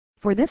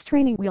For this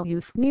training we'll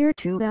use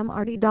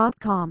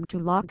near2mrt.com to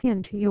log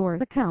into your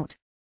account.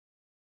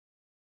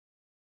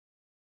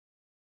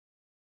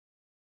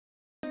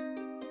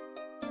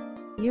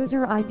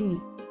 User ID.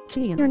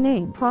 Key in your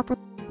name properly.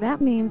 That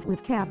means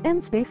with cap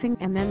and spacing,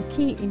 and then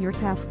key in your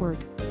password.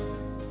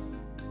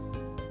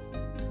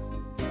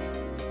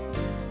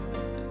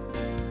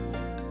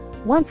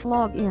 Once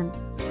logged in,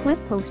 click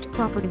Post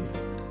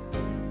Properties.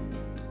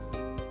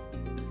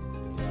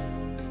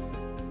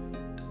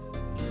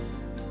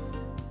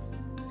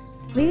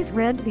 Please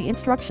read the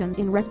instruction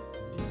in red.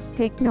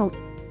 Take note.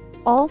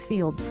 All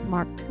fields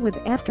marked with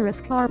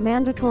asterisk are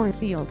mandatory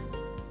field.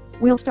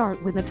 We'll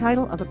start with the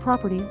title of a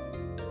property.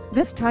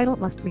 This title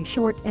must be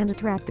short and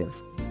attractive.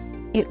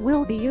 It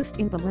will be used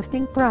in the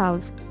listing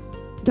browse.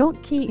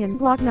 Don't key in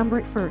block number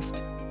at first.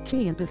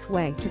 Key in this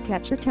way to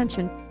catch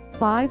attention.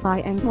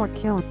 5i and more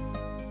count.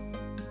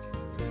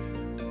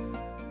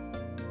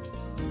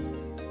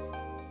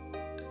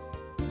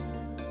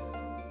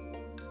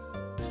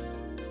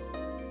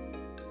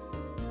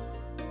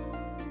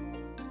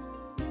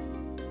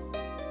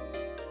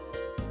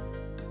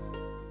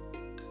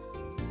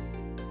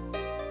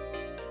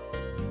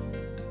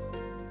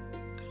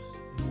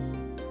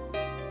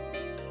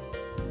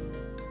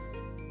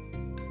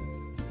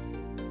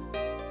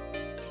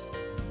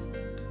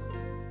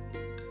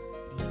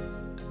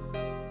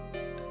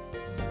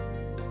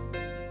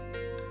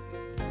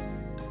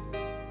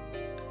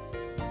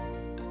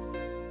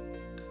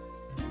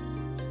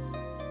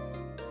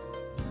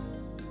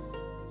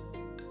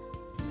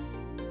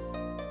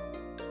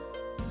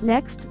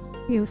 Next,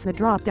 use the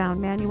drop-down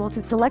manual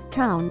to select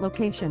town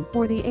location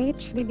for the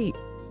HDD.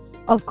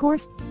 Of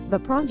course, the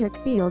project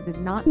field is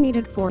not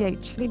needed for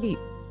HDD.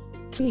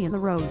 Key in the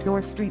road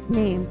or street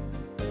name.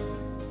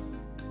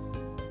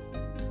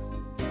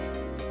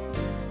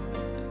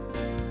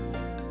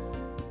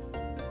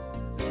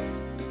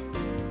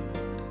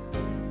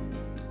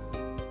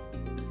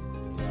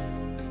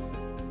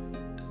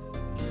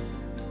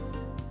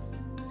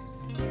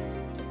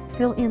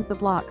 Fill in the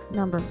block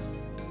number.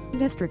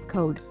 District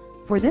code.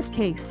 For this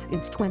case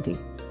is 20.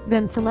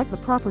 Then select the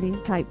property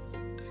type.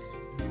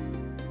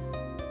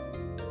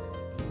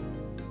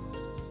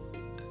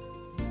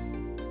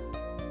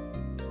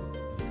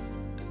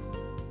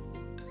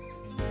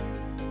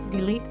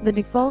 Delete the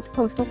default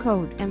postal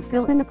code and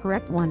fill in the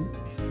correct one.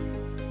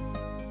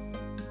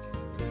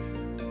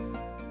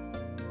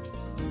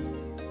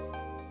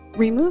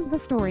 Remove the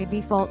story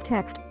default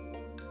text.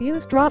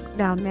 Use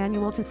drop-down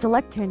manual to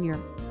select tenure.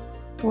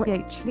 For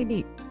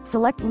HDD,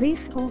 select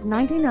leasehold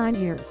 99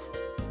 years.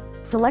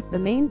 Select the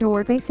main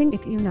door facing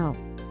if you know.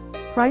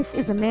 Price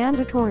is a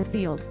mandatory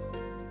field.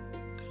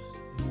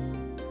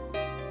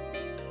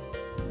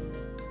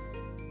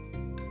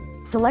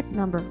 Select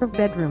number of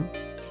bedroom.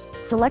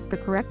 Select the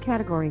correct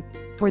category.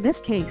 For this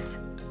case,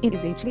 it is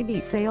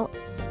HDD sale.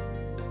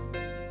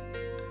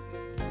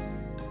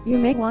 You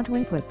may want to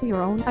input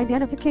your own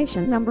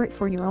identification number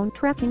for your own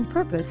tracking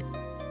purpose.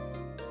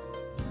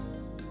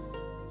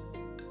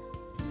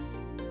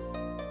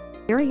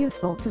 Very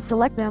useful to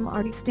select the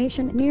MRT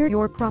station near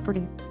your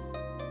property.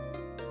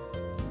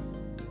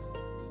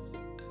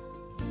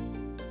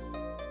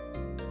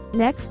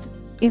 Next,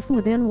 if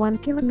within 1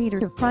 kilometer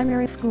of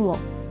primary school,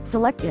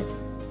 select it.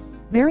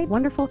 Very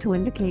wonderful to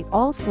indicate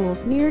all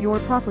schools near your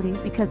property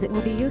because it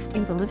will be used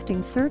in the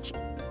listing search.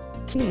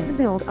 Key in the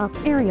build-up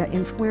area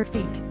in square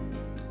feet.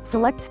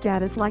 Select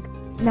status like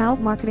now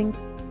marketing.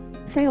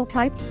 Sale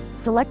type,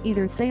 select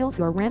either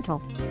sales or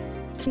rental.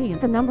 Key in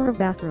the number of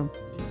bathroom.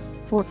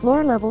 For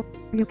floor level,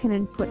 you can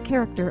input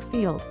character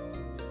field.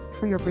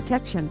 For your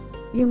protection,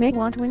 you may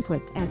want to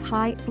input as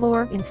high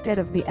floor instead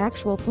of the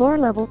actual floor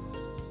level.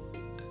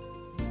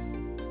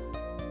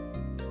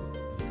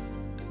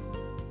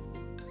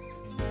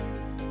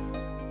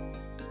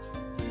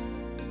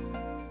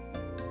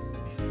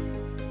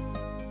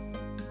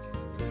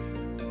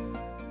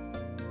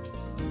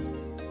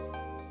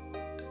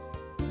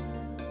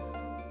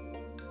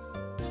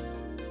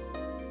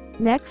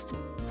 Next,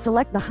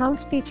 select the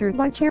house featured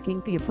by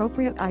checking the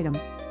appropriate item.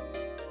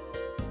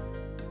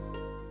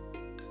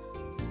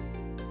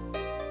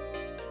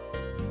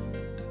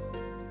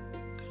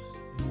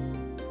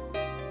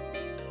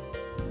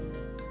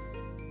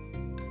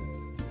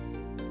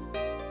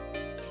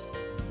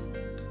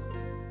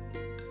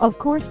 Of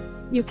course,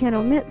 you can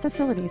omit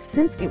facilities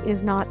since it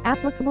is not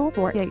applicable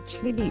for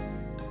HDD.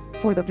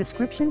 For the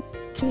description,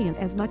 key in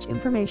as much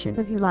information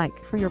as you like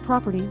for your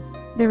property.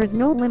 There is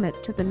no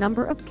limit to the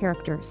number of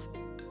characters.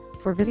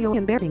 For video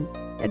embedding,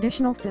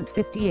 additional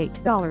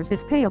 $58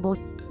 is payable.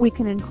 We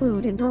can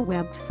include in your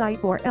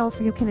website or else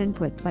you can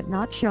input but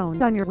not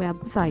shown on your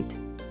website.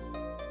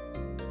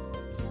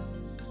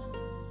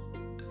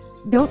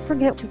 Don't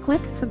forget to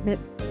click Submit.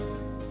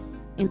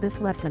 In this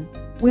lesson,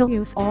 we'll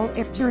use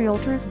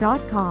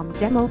realtors.com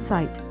demo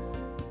site.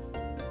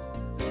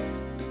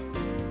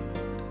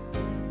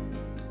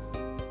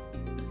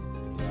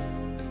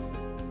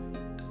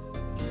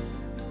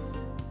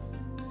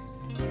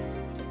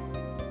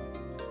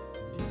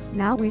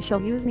 Now we shall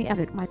use the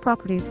Edit My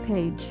Properties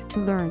page to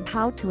learn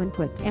how to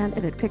input and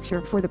edit picture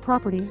for the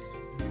property.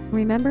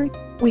 Remember,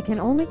 we can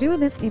only do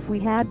this if we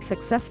had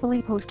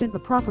successfully posted the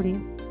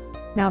property.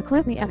 Now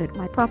click the Edit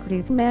My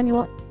Properties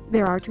manual.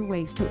 There are two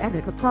ways to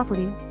edit a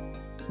property.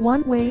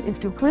 One way is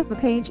to click the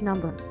page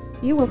number.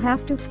 You will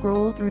have to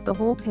scroll through the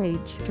whole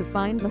page to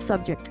find the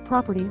subject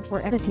property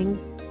for editing.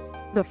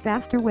 The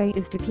faster way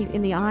is to key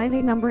in the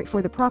ID number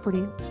for the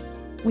property.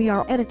 We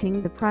are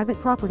editing the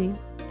private property.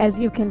 As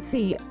you can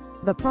see,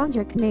 the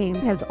project name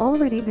has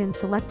already been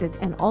selected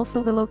and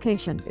also the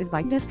location is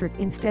by district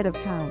instead of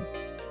town.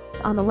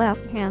 On the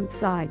left hand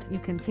side you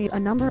can see a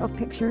number of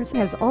pictures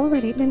has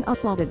already been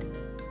uploaded.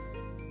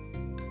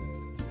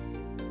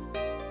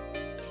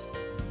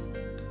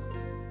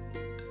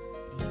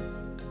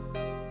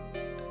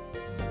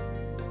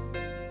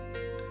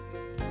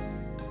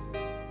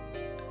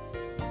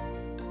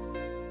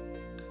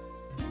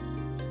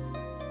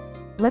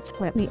 Let's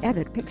click the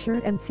edit picture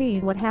and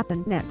see what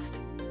happened next.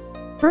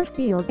 First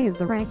field is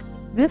the rank.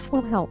 This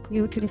will help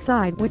you to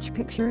decide which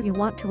picture you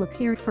want to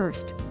appear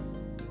first.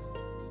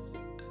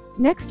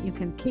 Next you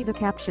can key the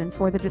caption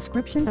for the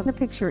description of the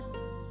picture.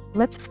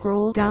 Let's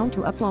scroll down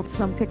to upload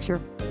some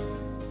picture.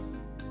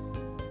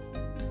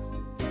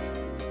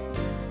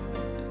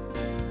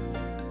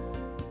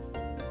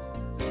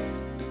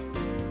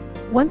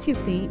 Once you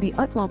see the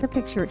Upload a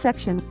Picture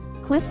section,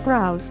 click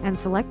Browse and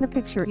select the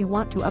picture you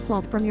want to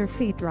upload from your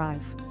C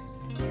drive.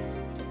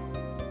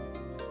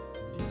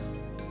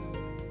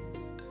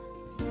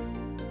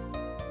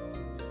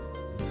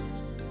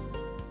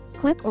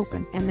 Click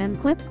Open and then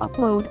click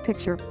Upload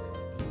Picture.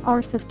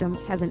 Our system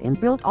has an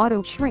inbuilt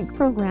auto shrink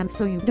program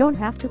so you don't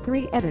have to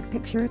pre-edit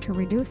picture to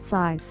reduce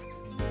size.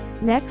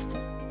 Next,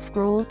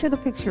 scroll to the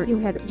picture you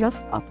had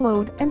just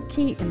uploaded and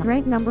key in the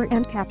rank number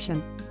and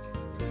caption.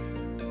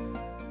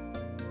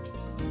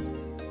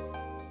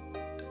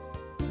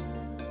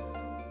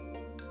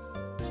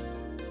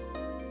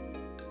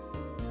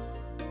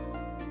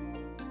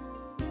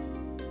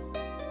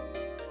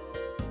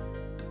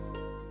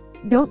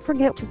 Don't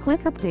forget to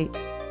click Update.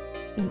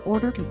 In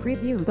order to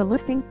preview the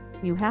listing,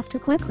 you have to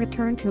click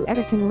Return to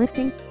Editing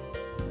Listing.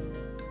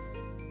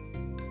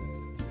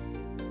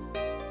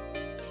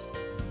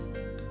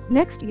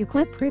 Next you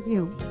click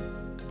Preview.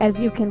 As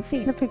you can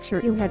see, the picture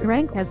you had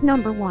ranked as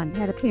number 1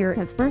 had appeared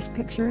as first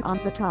picture on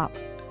the top.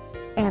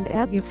 And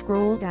as you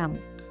scroll down,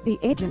 the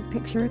agent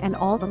picture and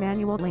all the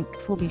manual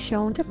links will be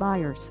shown to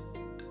buyers.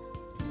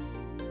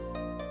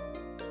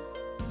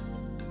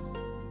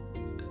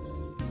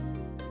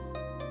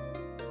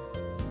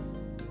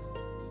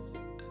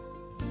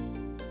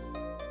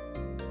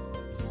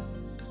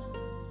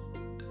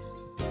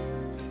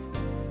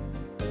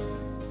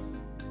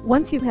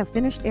 Once you have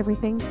finished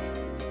everything,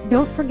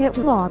 don't forget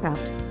to log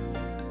out.